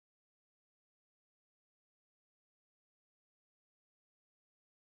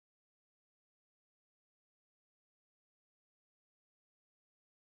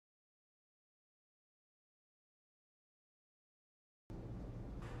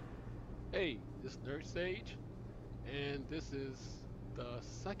Hey, this is Nerd Sage, and this is the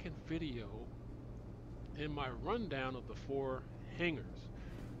second video in my rundown of the four hangars.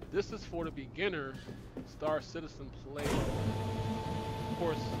 This is for the beginner Star Citizen player. Of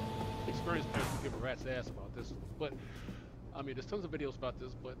course, experienced players will give a rat's ass about this one, but I mean, there's tons of videos about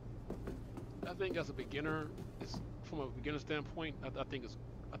this, but I think as a beginner, it's from a beginner standpoint, I think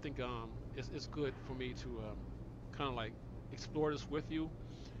it's good for me to kind of like explore this with you.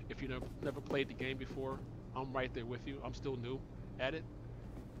 If you never played the game before, I'm right there with you. I'm still new at it,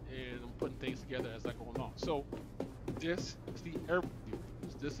 and I'm putting things together as I go along. So this is the Aeroview.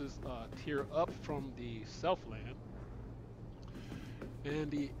 This is tier up from the Southland, and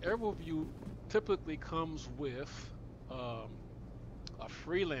the Aeroview typically comes with a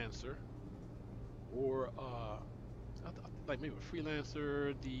freelancer or like maybe a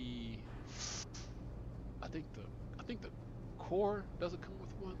freelancer. I think the I think the core doesn't come with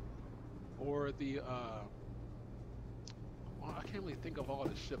one, or the well, I can't really think of all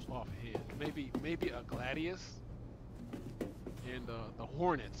the ships offhand. Maybe a Gladius and the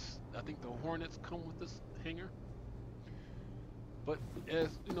Hornets. I think the Hornets come with this hangar. But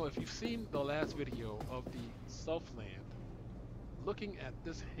as you know, if you've seen the last video of the Southland, looking at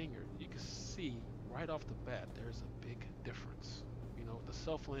this hangar, you can see right off the bat there's a big difference. You know, the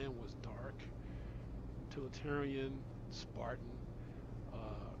Southland was dark, utilitarian, Spartan, uh,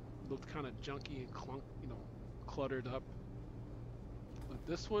 looked kind of junky and cluttered up. But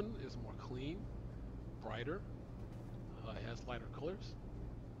this one is more clean, brighter. It has lighter colors,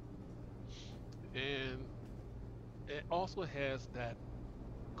 and it also has that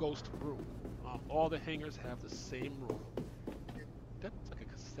ghost room. All the hangars have the same room. That's like a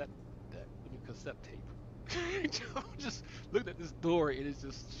cassette deck. I mean, cassette tape. Just looked at this door. It is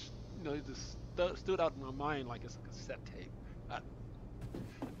just, it just stood out in my mind like it's a cassette tape. I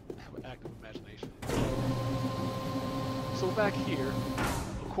have an active imagination. So back here,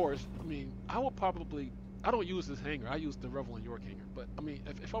 of course, I mean, I don't use this hanger. I use the Revel and York hanger. But I mean,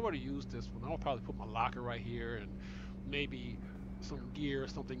 if I were to use this one, I would probably put my locker right here and maybe some gear or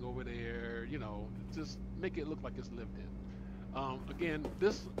something over there. Just make it look like it's lived in. Again,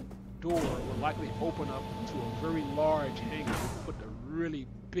 this door will likely open up to a very large hangar to put the really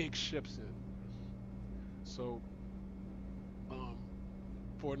big ships in. So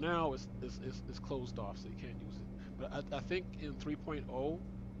for now, it's closed off, so you can't use it. But I think in 3.0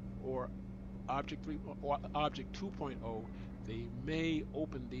 or Object 3 or Object 2.0, they may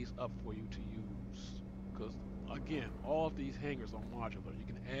open these up for you to use. Because again, all of these hangars are modular. You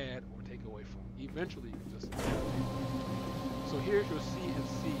can add or take away from. Eventually, you can just add. So here's your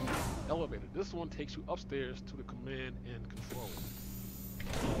CNC elevator. This one takes you upstairs to the command and control.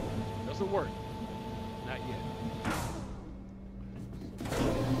 Doesn't work. Not yet.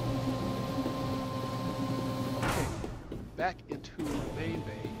 Okay, back into the main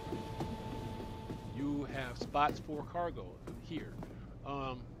bay. You have spots for cargo here.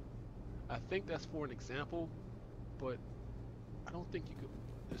 I think that's for an example, but I don't think you could.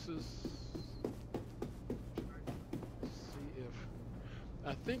 This is. See if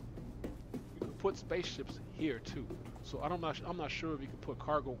I think you could put spaceships here too. So I'm not sure if you could put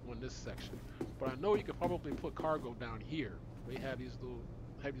cargo on this section, but I know you could probably put cargo down here. They have these little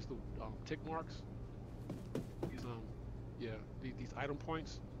tick marks. These yeah, these item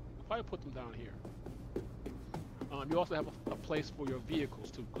points. You could probably put them down here. You also have a place for your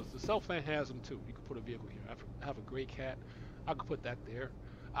vehicles too, because the Southland has them too. You could put a vehicle here. I have a gray cat. I could put that there.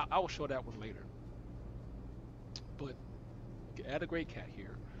 I will show that one later. But you can add a gray cat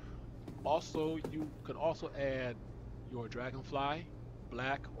here. Also, you could also add your Dragonfly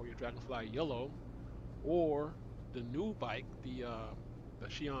black or your Dragonfly yellow, or the new bike, the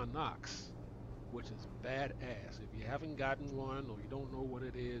Xi'an Nox, which is badass. If you haven't gotten one or you don't know what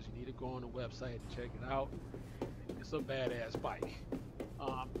it is, you need to go on the website and check it out. It's a badass bike.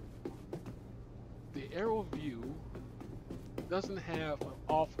 Um, the Aeroview doesn't have an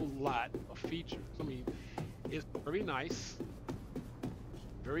awful lot of features. I mean, it's very nice,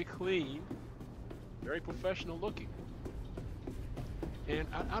 very clean, very professional looking. And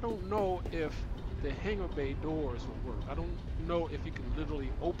I don't know if the hangar bay doors will work. I don't know if you can literally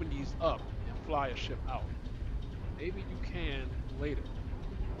open these up and fly a ship out. Maybe you can later,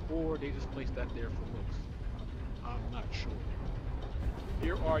 or they just place that there for looks. I'm not sure.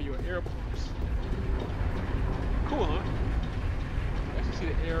 Here are your airports. Cool, huh? You actually see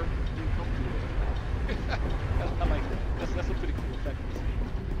the air come through there. I like that. That's a pretty cool effect to see.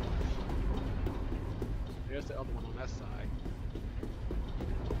 There's the other one on that side.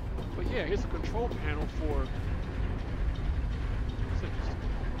 But yeah, here's a control panel for. That's interesting.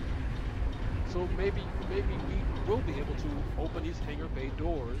 So maybe we will be able to open these hangar bay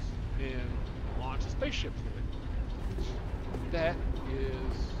doors and launch a spaceship through it. That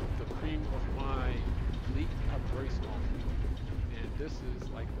is the cream of my fleet. I have a very small fleet, and this is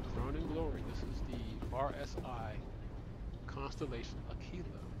like the crown and glory. This is the RSI constellation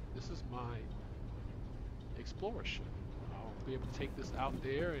Aquila. This is my explorer ship. I'll be able to take this out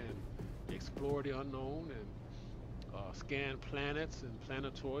there and explore the unknown and scan planets and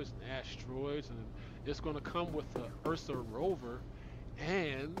planetoids and asteroids, and it's going to come with the Ursa rover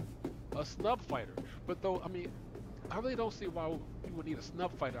and a snub fighter. But though, I mean, I really don't see why you would need a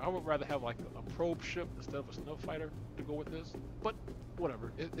snub fighter. I would rather have like a probe ship instead of a snub fighter to go with this. But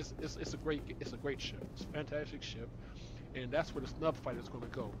whatever, it's a great ship. It's a fantastic ship, and that's where the snub fighter is going to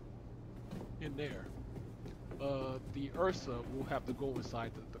go, in there. The Ursa will have to go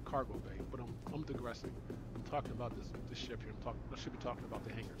inside the cargo bay, but I'm digressing. I'm talking about this ship here. I should be talking about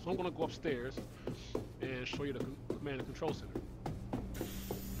the hangar. So I'm going to go upstairs and show you the command and control center.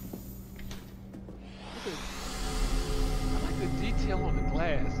 Look at, I like the detail on the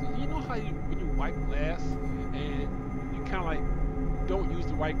glass. You know how when you wipe glass and you kind of like don't use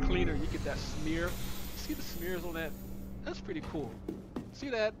the right cleaner, you get that smear. See the smears on that? That's pretty cool. See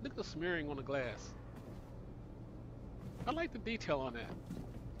that? Look at the smearing on the glass. I like the detail on that.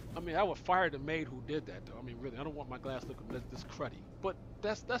 I mean, I would fire the maid who did that, though. I mean, really, I don't want my glass looking this cruddy. But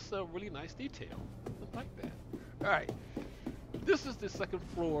that's a really nice detail. I like that. All right, this is the second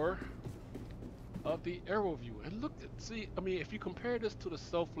floor of the Aeroview, and look, see, I mean, if you compare this to the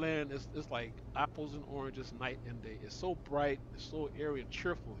Southland, it's like apples and oranges, night and day. It's so bright, it's so airy and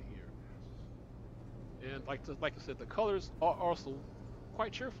cheerful here. And like I said, the colors are also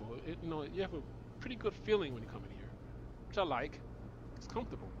quite cheerful. You know, you have a pretty good feeling when you come in here, which I like. It's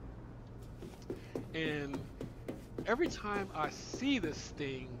comfortable. And every time I see this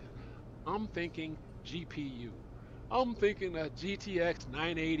thing, I'm thinking GPU. I'm thinking a GTX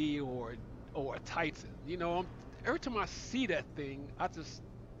 980 or a Titan. You know, every time I see that thing, I just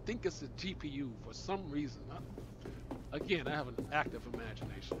think it's a GPU for some reason. Again, I have an active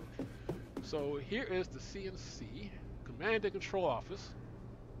imagination. So here is the CNC Command and Control Office.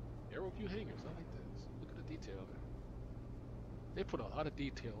 Aeroview hangars. I like this. Look at the detail there. They put a lot of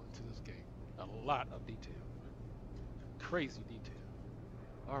detail into this game. A lot of detail. Crazy detail.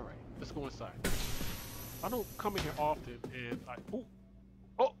 Alright, let's go inside. I don't come in here often and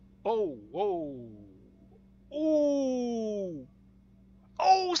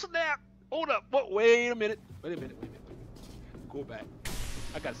oh snap! Hold up, wait a minute. Go back.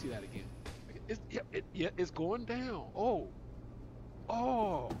 I gotta see that again. It's going down. Oh.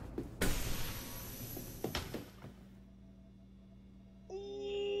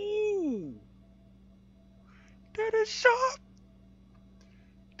 That is sharp.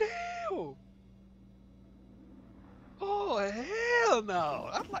 Damn. Oh hell no!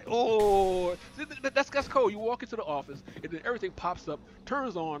 I'm like, oh, that's cold. You walk into the office and then everything pops up,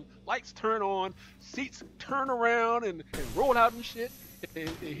 turns on, lights turn on, seats turn around and roll out and shit. And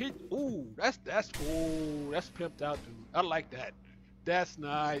hit. Ooh, that's pimped out, dude. I like that. That's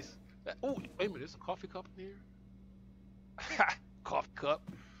nice. Oh, wait a minute, there's a coffee cup in here. Coffee cup.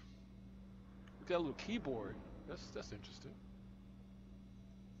 We got a little keyboard. That's interesting.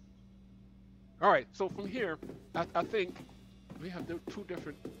 All right, so from here, I think we have two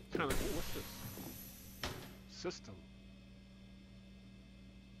different kind of. Oh, what's this? System.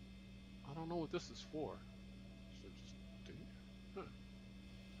 I don't know what this is for. Huh.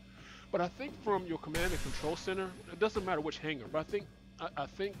 But I think from your command and control center, it doesn't matter which hangar, but I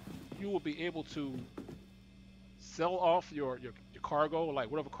think you will be able to sell off your cargo,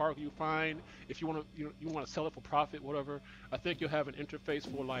 like whatever cargo you find. If you want to you want to sell it for profit, whatever. I think you'll have an interface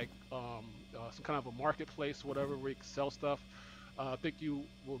for like some kind of a marketplace, whatever, where you can sell stuff. I think you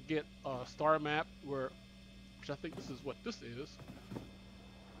will get a star map which I think this is what this is.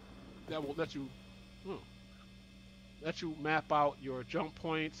 That will let you map out your jump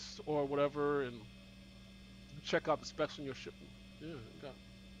points or whatever, and check out the specs on your ship. Yeah,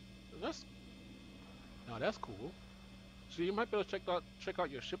 that's cool. So you might be able to check out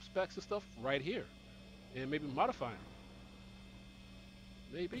your ship specs and stuff right here, and maybe modify them.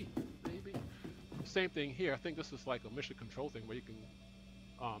 Maybe. Same thing here. I think this is like a mission control thing where you can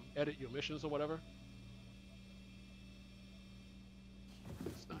edit your missions or whatever.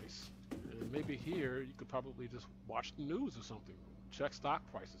 It's nice. And maybe here you could probably just watch the news or something. Check stock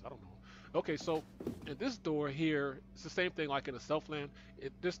prices. I don't know. Okay, so in this door here, it's the same thing like in the Southland.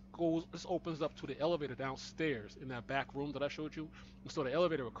 This opens up to the elevator downstairs in that back room that I showed you. And so the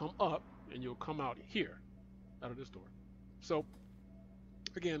elevator will come up and you'll come out here, out of this door. So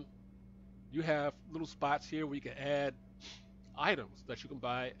again, You have little spots here where you can add items that you can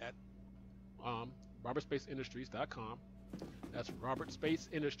buy at um, robertspacindustries.com. That's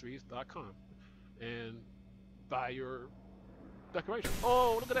robertspacindustries.com, and buy your decoration.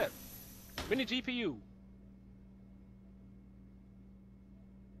 Oh, look at that mini GPU.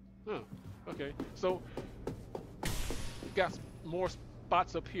 Huh. Okay. So you got more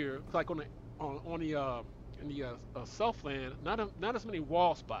spots up here, like on the in the Southland. Not as many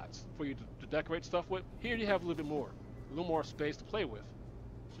wall spots for you to decorate stuff with. Here you have a little more space to play with.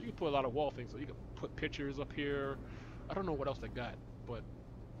 So you can put a lot of wall things. So you can put pictures up here. I don't know what else they got, but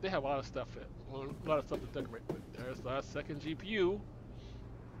they have a lot of stuff. A lot of stuff to decorate with. There's our second GPU.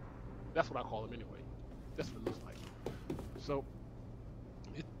 That's what I call them anyway. That's what it looks like. So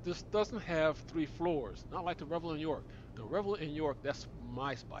this doesn't have 3 floors, not like the Revel in York. The Revel in York, that's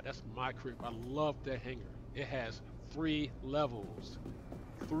my spot. That's my crib. I love that hangar. It has 3 levels.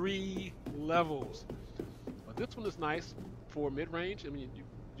 3 levels. But this one is nice for mid-range. I mean,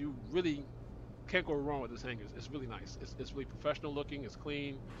 you really can't go wrong with this hangar. It's really nice. It's really professional looking. It's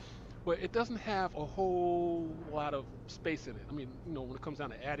clean. But it doesn't have a whole lot of space in it. I mean, when it comes down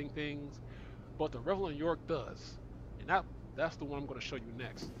to adding things, but the Revel in York does. And that's the one I'm going to show you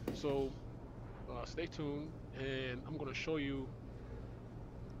next. So stay tuned, and I'm going to show you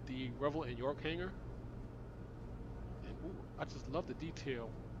the Revel in York hangar. And ooh, I just love the detail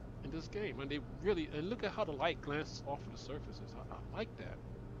in this game. And and look at how the light glances off of the surfaces. I like that.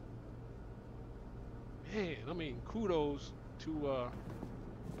 Man, I mean, kudos to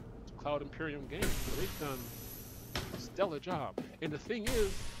Cloud Imperium Games. They've done a stellar job. And the thing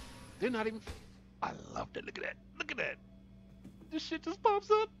is, they're not even. I love that. Look at that. Look at that. This shit just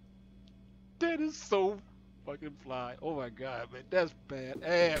pops up. That is so fucking fly. Oh my god, man. That's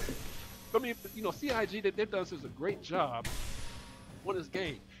badass. I mean, CIG, they've done such a great job on this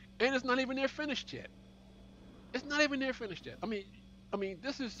game. And it's not even near finished yet. It's not even near finished yet. I mean,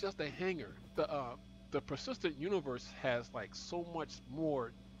 this is just a hangar. The persistent universe has like so much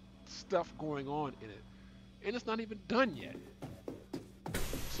more stuff going on in it, and it's not even done yet.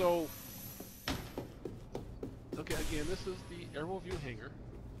 So, okay, again, this is the Aeroview hangar.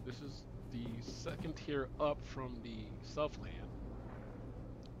 This is the second tier up from the Southland,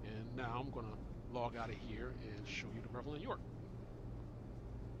 and now I'm gonna log out of here and show you the Revel in York.